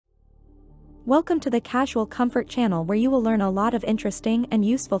Welcome to the Casual Comfort channel, where you will learn a lot of interesting and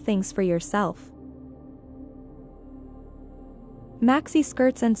useful things for yourself. Maxi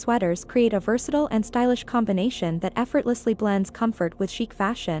skirts and sweaters create a versatile and stylish combination that effortlessly blends comfort with chic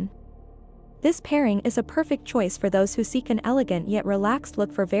fashion. This pairing is a perfect choice for those who seek an elegant yet relaxed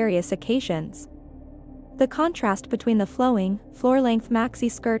look for various occasions. The contrast between the flowing, floor-length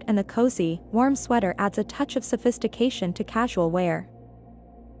maxi skirt and the cozy, warm sweater adds a touch of sophistication to casual wear.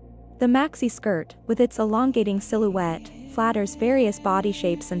 The maxi skirt, with its elongating silhouette, flatters various body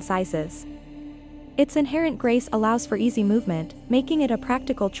shapes and sizes. Its inherent grace allows for easy movement, making it a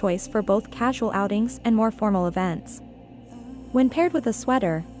practical choice for both casual outings and more formal events. When paired with a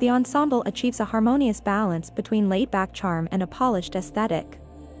sweater, the ensemble achieves a harmonious balance between laid-back charm and a polished aesthetic.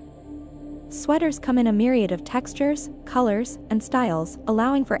 Sweaters come in a myriad of textures, colors, and styles,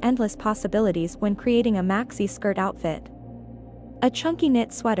 allowing for endless possibilities when creating a maxi skirt outfit. A chunky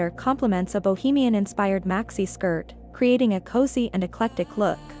knit sweater complements a bohemian-inspired maxi skirt, creating a cozy and eclectic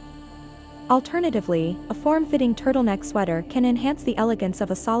look. Alternatively, a form-fitting turtleneck sweater can enhance the elegance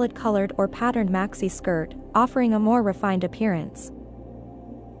of a solid-colored or patterned maxi skirt, offering a more refined appearance.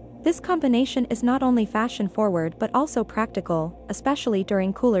 This combination is not only fashion-forward but also practical, especially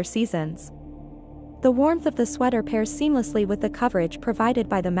during cooler seasons. The warmth of the sweater pairs seamlessly with the coverage provided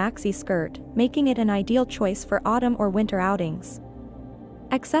by the maxi skirt, making it an ideal choice for autumn or winter outings.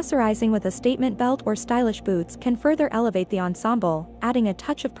 Accessorizing with a statement belt or stylish boots can further elevate the ensemble, adding a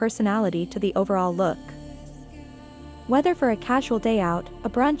touch of personality to the overall look. Whether for a casual day out, a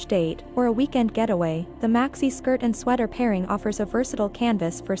brunch date, or a weekend getaway, the maxi skirt and sweater pairing offers a versatile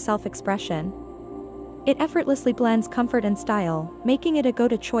canvas for self-expression. It effortlessly blends comfort and style, making it a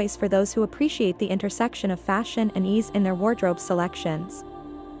go-to choice for those who appreciate the intersection of fashion and ease in their wardrobe selections.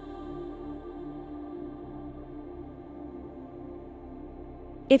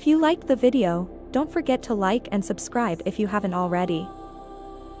 If you liked the video, don't forget to like and subscribe if you haven't already.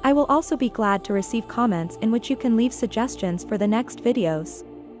 I will also be glad to receive comments in which you can leave suggestions for the next videos.